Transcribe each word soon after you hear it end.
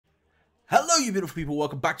Hello you beautiful people,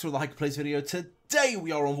 welcome back to another Plays video. Today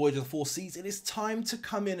we are on Voyage of the Four Seas. It is time to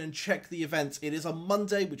come in and check the events. It is a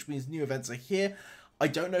Monday, which means new events are here. I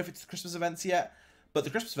don't know if it's the Christmas events yet, but the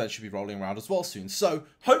Christmas events should be rolling around as well soon. So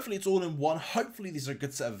hopefully it's all in one. Hopefully these are a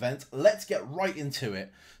good set of events. Let's get right into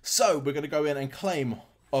it. So we're going to go in and claim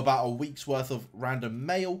about a week's worth of random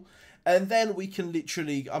mail. And then we can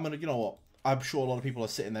literally, you know what? I'm sure a lot of people are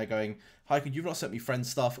sitting there going, Hiker, you've not sent me friend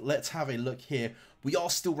stuff. Let's have a look here. We are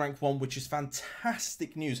still rank 1, which is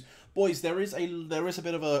fantastic news. Boys, there is a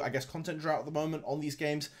bit of a, I guess, content drought at the moment on these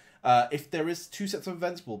games. If there is 2 sets of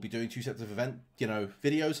events, we'll be doing 2 sets of event,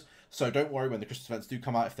 videos. So don't worry when the Christmas events do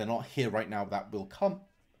come out. If they're not here right now, that will come.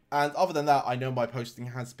 And other than that, I know my posting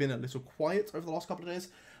has been a little quiet over the last couple of days.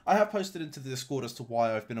 I have posted into the Discord as to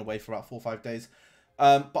why I've been away for about 4 or 5 days.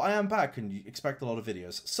 But I am back and you expect a lot of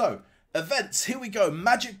videos. So, events, here we go.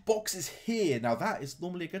 Magic box is here. Now that is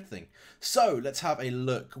normally a good thing. So let's have a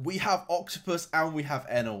look. We have Octopus and we have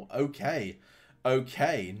Enel.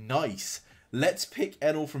 Okay, nice. Let's pick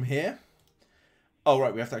Enel from here. Oh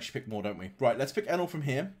right, we have to actually pick more, don't we? Right, let's pick Enel from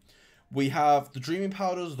here. We have the Dreaming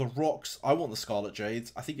Powders, the Rocks. I want the Scarlet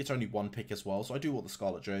Jades. I think it's only 1 pick as well, so I do want the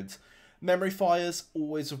Scarlet Jades. Memory Fires,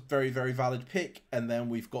 always a very, very valid pick. And then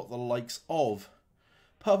we've got the likes of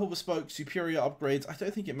Purple Bespoke, Superior Upgrades. I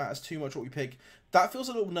don't think it matters too much what we pick. That feels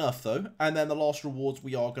a little nerf though. And then the last rewards,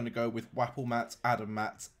 we are going to go with Wapple Mats, Adam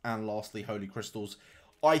Mats, and lastly Holy Crystals.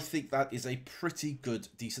 I think that is a pretty good,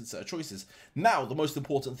 decent set of choices. Now, the most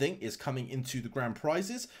important thing is coming into the grand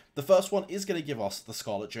prizes. The first one is going to give us the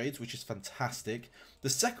Scarlet Jades, which is fantastic. The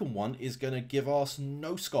second one is going to give us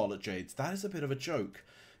no Scarlet Jades. That is a bit of a joke.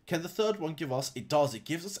 Can the third one give us? It does. It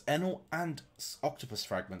gives us Enel and Octopus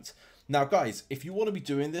Fragments. Now, guys, if you want to be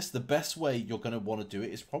doing this, the best way you're going to want to do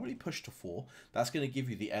it is probably push to 4. That's going to give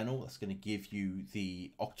you the Enel. That's going to give you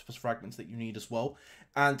the Octopus Fragments that you need as well.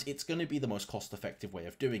 And it's going to be the most cost-effective way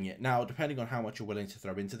of doing it. Now, depending on how much you're willing to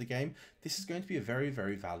throw into the game, this is going to be a very,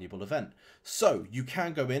 very valuable event. So, you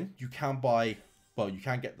can go in, you can buy, well, you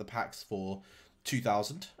can get the packs for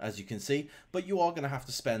 2,000, as you can see, but you are going to have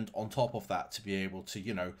to spend on top of that to be able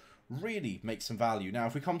to, really make some value. Now,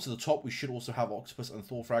 if we come to the top, we should also have Octopus and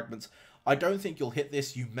Thor Fragments. I don't think you'll hit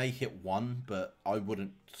this. You may hit 1, but I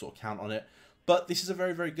wouldn't sort of count on it. But this is a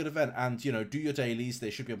very, very good event, and, do your dailies. They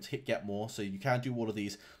should be able to get more, so you can do all of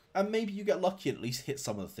these, and maybe you get lucky and at least hit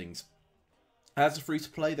some of the things. As a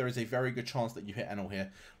free-to-play, there is a very good chance that you hit Enel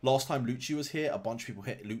here. Last time Lucci was here, a bunch of people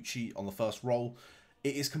hit Lucci on the first roll.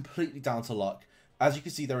 It is completely down to luck. As you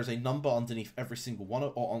can see, there is a number underneath every single one,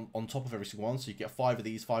 or on top of every single one. So you get 5 of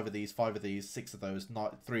these, 5 of these, 5 of these, 6 of those,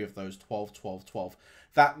 3 of those, 12, 12, 12.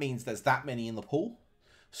 That means there's that many in the pool.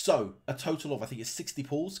 So a total of, I think it's 60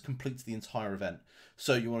 pulls completes the entire event.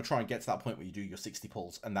 So you want to try and get to that point where you do your 60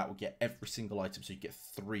 pulls, and that will get every single item. So you get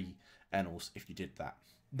 3 Enels if you did that.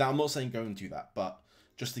 Now, I'm not saying go and do that, but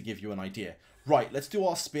just to give you an idea. Right, let's do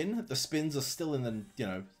our spin. The spins are still in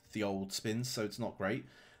the, the old spins, so it's not great.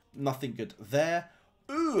 Nothing good there.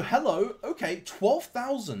 Ooh, hello. Okay,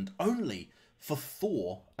 12,000 only for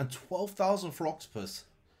Thor and 12,000 for Octopus.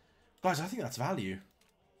 Guys, I think that's value.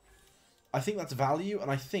 I think that's value,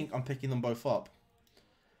 and I think I'm picking them both up.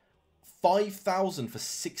 5,000 for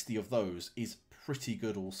 60 of those is pretty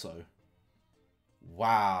good also.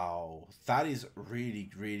 Wow, that is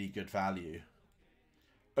really, really good value.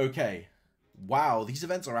 Okay. Wow, these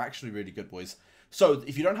events are actually really good, boys. So,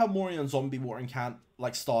 if you don't have Morion Zombie Watering Can,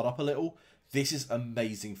 start up a little, this is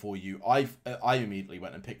amazing for you. I immediately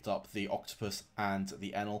went and picked up the Octopus and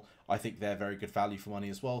the Enel. I think they're very good value for money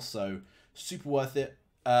as well, so super worth it.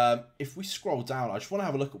 If we scroll down, I just want to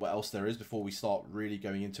have a look at what else there is before we start really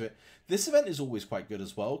going into it. This event is always quite good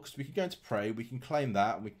as well, because we can go into Prey, we can claim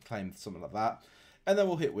that, and we can claim something like that. And then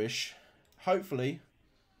we'll hit Wish. Hopefully,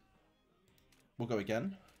 we'll go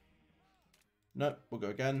again. Nope, we'll go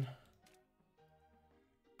again.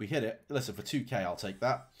 We hit it. Listen, for 2k, I'll take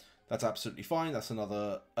that. That's absolutely fine. That's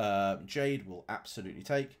another Jade we'll absolutely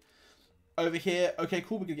take. Over here, okay,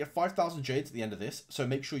 cool. We're going to get 5,000 Jades at the end of this. So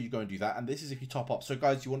make sure you go and do that. And this is if you top up. So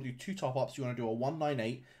guys, you want to do 2 top ups. You want to do a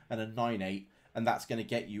 198 and a 98. And that's going to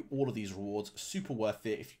get you all of these rewards. Super worth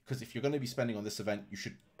it. Because if you're going to be spending on this event, you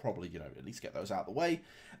should probably, at least get those out of the way.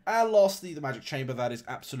 And lastly, the Magic Chamber. That is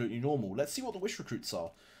absolutely normal. Let's see what the Wish recruits are.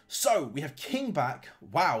 So we have King back.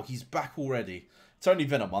 Wow, he's back already. It's only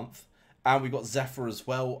been a month. And we've got Zephyr as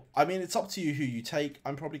well. I mean, it's up to you who you take.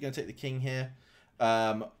 I'm probably going to take the King here.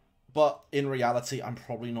 But in reality, I'm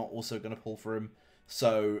probably not also going to pull for him.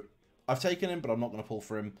 So I've taken him, but I'm not going to pull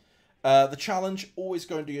for him. The challenge, always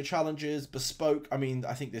go and do your challenges. Bespoke, I mean,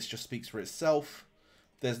 I think this just speaks for itself.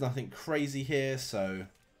 There's nothing crazy here, so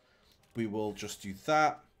we will just do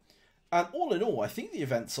that. And all in all, I think the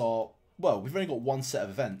events are, well, we've only got one set of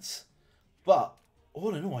events. But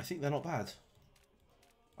all in all, I think they're not bad.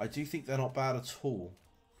 I do think they're not bad at all.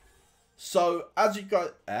 So, as you guys...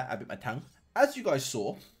 I bit my tongue. As you guys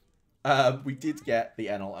saw, we did get the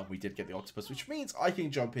Enel and we did get the Octopus, which means I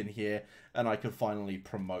can jump in here and I can finally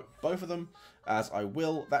promote both of them, as I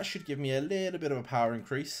will. That should give me a little bit of a power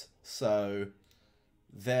increase. So,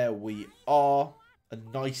 there we are. A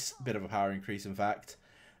nice bit of a power increase, in fact.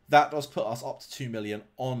 That does put us up to 2 million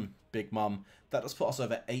on Big Mum. That does put us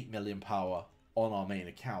over 8 million power on our main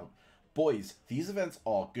account. Boys, these events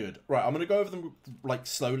are good. Right, I'm going to go over them like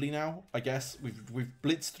slowly now, I guess. We've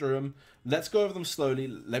blitzed through them. Let's go over them slowly.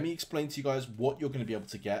 Let me explain to you guys what you're going to be able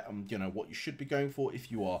to get and, you know, what you should be going for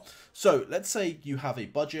if you are. So, let's say you have a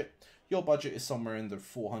budget. Your budget is somewhere in the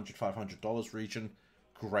 $400, $500 region.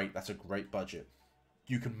 Great, that's a great budget.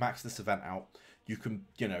 You can max this event out. You can,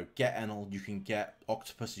 you know, get Enel, you can get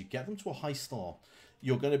Octopus, you get them to a high star.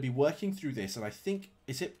 You're going to be working through this, and I think,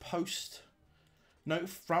 is it post... No,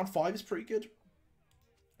 round 5 is pretty good.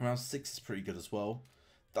 Round 6 is pretty good as well.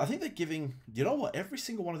 I think they're giving... You know what? Every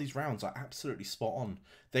single one of these rounds are absolutely spot on.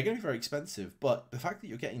 They're going to be very expensive, but the fact that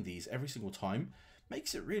you're getting these every single time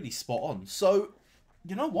makes it really spot on. So,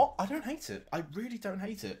 you know what? I don't hate it. I really don't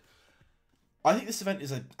hate it. I think this event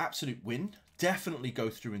is an absolute win. Definitely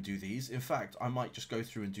go through and do these. In fact, I might just go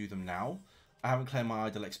through and do them now. I haven't claimed my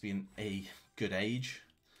Idol XP in a good age.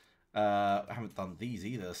 I haven't done these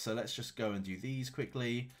either, so let's just go and do these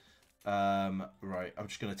quickly. Right, I'm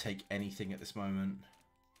just going to take anything at this moment,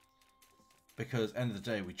 because end of the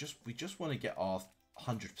day, we just want to get our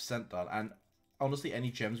 100% done, and honestly,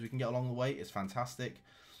 any gems we can get along the way is fantastic.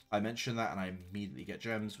 I mentioned that, and I immediately get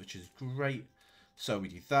gems, which is great. So we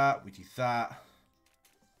do that, we do that.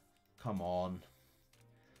 Come on.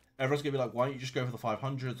 Everyone's going to be like, why don't you just go for the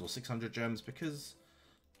 500s or 600 gems? Because,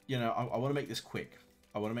 you know, I want to make this quick.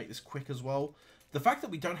 I want to make this quick as well. The fact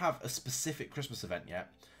that we don't have a specific Christmas event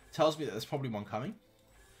yet tells me that there's probably one coming.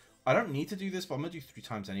 I don't need to do this, but I'm going to do 3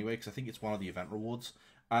 times anyway, because I think it's one of the event rewards.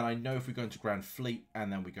 And I know if we go into Grand Fleet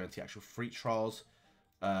and then we go into the actual Fleet Trials,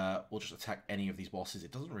 we'll just attack any of these bosses.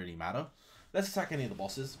 It doesn't really matter. Let's attack any of the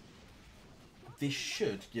bosses. This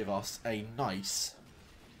should give us a nice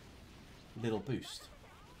little boost.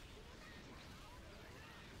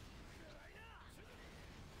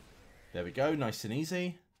 There we go, nice and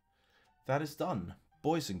easy. That is done.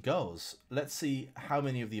 Boys and girls, let's see how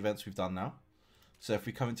many of the events we've done now. So if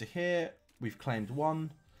we come into here, we've claimed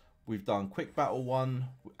 1. We've done Quick Battle 1.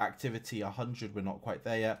 Activity 100, we're not quite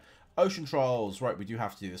there yet. Ocean Trials, right, we do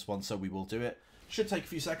have to do this one, so we will do it. Should take a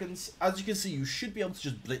few seconds. As you can see, you should be able to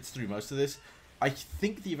just blitz through most of this. I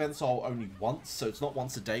think the events are only once, so it's not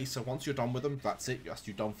once a day. So once you're done with them, that's it.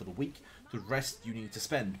 You're done for the week. The rest you need to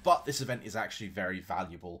spend. But this event is actually very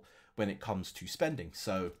valuable when it comes to spending.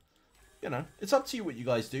 So, you know, it's up to you what you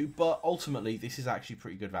guys do. But ultimately, this is actually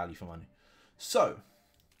pretty good value for money. So,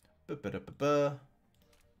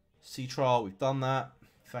 Sea Trial, we've done that.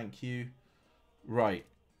 Thank you. Right.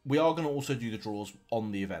 We are going to also do the draws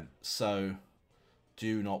on the event. So,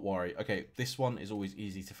 do not worry. Okay, this one is always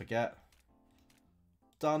easy to forget.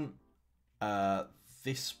 Done.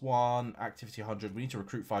 This one, activity 100. We need to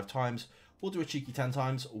recruit 5 times. We'll do a cheeky 10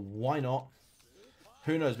 times. Why not?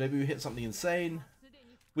 Who knows? Maybe we hit something insane.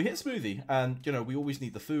 We hit Smoothie. And, you know, we always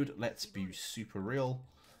need the food. Let's be super real.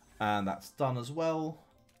 And that's done as well.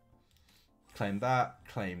 Claim that.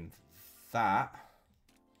 Claim that.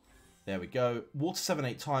 There we go. Water 7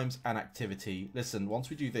 8 times and activity. Listen,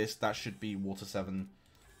 once we do this, that should be Water 7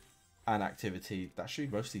 and activity. That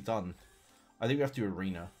should be mostly done. I think we have to do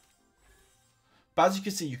arena. But as you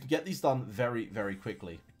can see, you can get these done very, very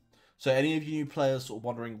quickly. So any of you new players sort of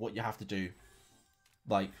wondering what you have to do,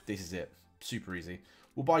 like, this is it. Super easy.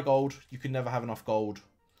 We'll buy gold. You can never have enough gold.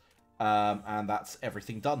 And that's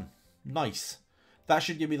everything done. Nice. That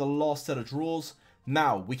should give me the last set of draws.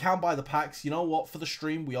 Now, we can buy the packs. You know what? For the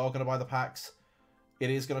stream, we are going to buy the packs.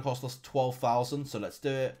 It is going to cost us 12,000. So let's do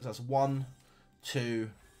it. So that's 1, 2,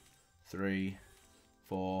 3,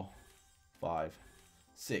 4, 5,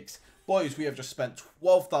 6. Boys, we have just spent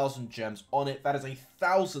 12,000 gems on it. That is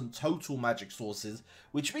 1,000 total magic sources,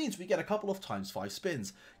 which means we get a couple of times 5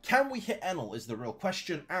 spins. Can we hit Enel is the real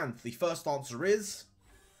question, and the first answer is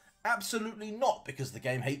absolutely not, because the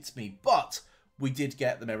game hates me, but we did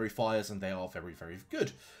get the memory fires, and they are very, very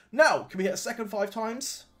good. Now, can we hit a second 5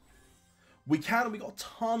 times? We can, and we got a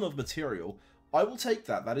ton of material. I will take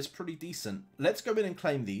that. That is pretty decent. Let's go in and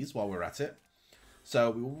claim these while we're at it. So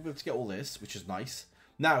we will be able to get all this, which is nice.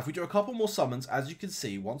 Now, if we do a couple more summons, as you can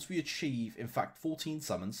see, once we achieve, in fact, 14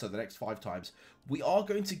 summons, so the next 5 times, we are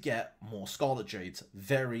going to get more Scarlet Jades.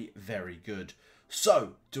 Very, very good.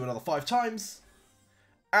 So, do another 5 times,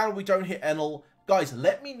 and we don't hit Enel. Guys,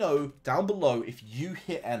 let me know down below if you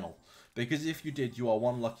hit Enel, because if you did, you are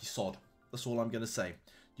one lucky sod. That's all I'm going to say.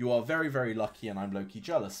 You are very, very lucky, and I'm low-key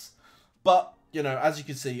jealous. But, you know, as you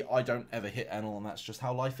can see, I don't ever hit Enel, and that's just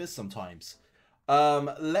how life is sometimes.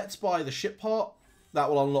 Let's buy the ship part. That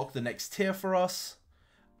will unlock the next tier for us.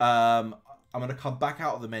 I'm going to come back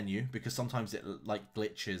out of the menu because sometimes it like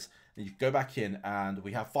glitches. And you go back in and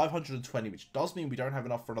we have 520, which does mean we don't have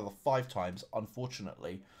enough for another 5 times,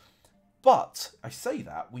 unfortunately. But I say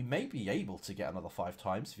that, we may be able to get another 5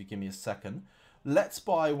 times if you give me a second. Let's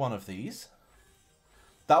buy one of these.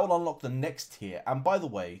 That will unlock the next tier. And by the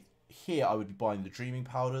way, here I would be buying the Dreaming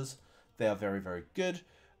Powders. They are very, very good.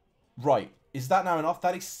 Right. Is that now enough?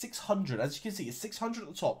 That is 600. As you can see, it's 600 at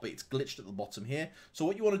the top, but it's glitched at the bottom here. So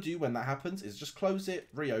what you want to do when that happens is just close it,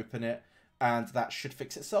 reopen it, and that should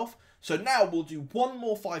fix itself. So now we'll do one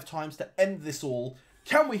more 5 times to end this all.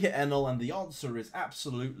 Can we hit Enel? And the answer is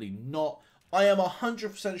absolutely not. I am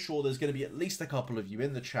 100% sure there's going to be at least a couple of you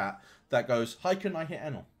in the chat that goes, "Hi, can I hit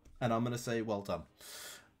Enel?" And I'm going to say, well done.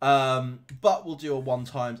 But we'll do a 1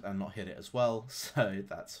 times and not hit it as well. So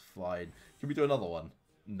that's fine. Can we do another one?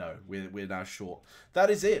 No, we're now short. That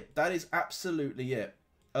is it. That is absolutely it.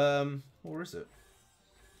 Or is it?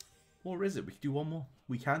 Or is it? We can do one more.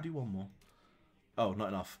 We can do one more. Oh, not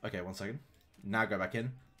enough. Okay, 1 second. Now go back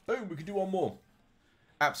in. Boom, we can do one more.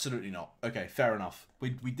 Absolutely not. Okay, fair enough.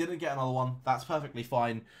 We didn't get another one. That's perfectly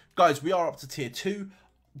fine. Guys, we are up to tier 2.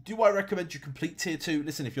 Do I recommend you complete tier 2?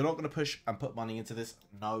 Listen, if you're not going to push and put money into this,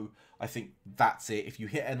 no. I think that's it. If you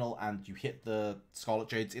hit Enel and you hit the Scarlet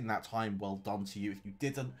Jades in that time, well done to you. If you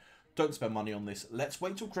didn't, don't spend money on this. Let's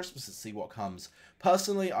wait till Christmas and see what comes.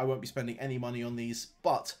 Personally, I won't be spending any money on these,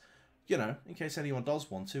 but, you know, in case anyone does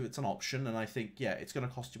want to, it's an option. And I think, yeah, it's going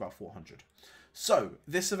to cost you about 400. So,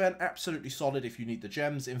 this event, absolutely solid if you need the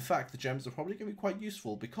gems. In fact, the gems are probably going to be quite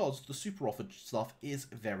useful because the super offer stuff is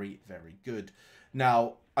very, very good.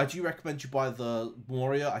 Now, I do recommend you buy the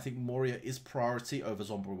Moria. I think Moria is priority over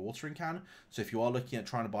Zombie Watering Can. So if you are looking at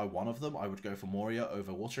trying to buy one of them, I would go for Moria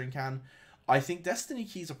over Watering Can. I think Destiny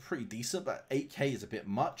Keys are pretty decent, but 8k is a bit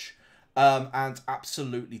much. And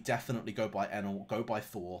absolutely, definitely go buy Enel, go buy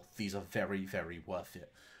Thor. These are very, very worth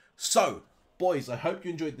it. So, boys, I hope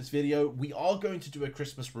you enjoyed this video. We are going to do a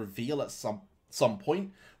Christmas reveal at some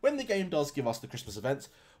point when the game does give us the Christmas event,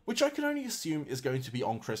 which I can only assume is going to be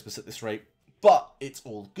on Christmas at this rate. But it's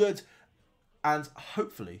all good, and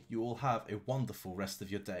hopefully you all have a wonderful rest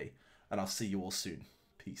of your day, and I'll see you all soon.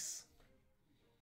 Peace.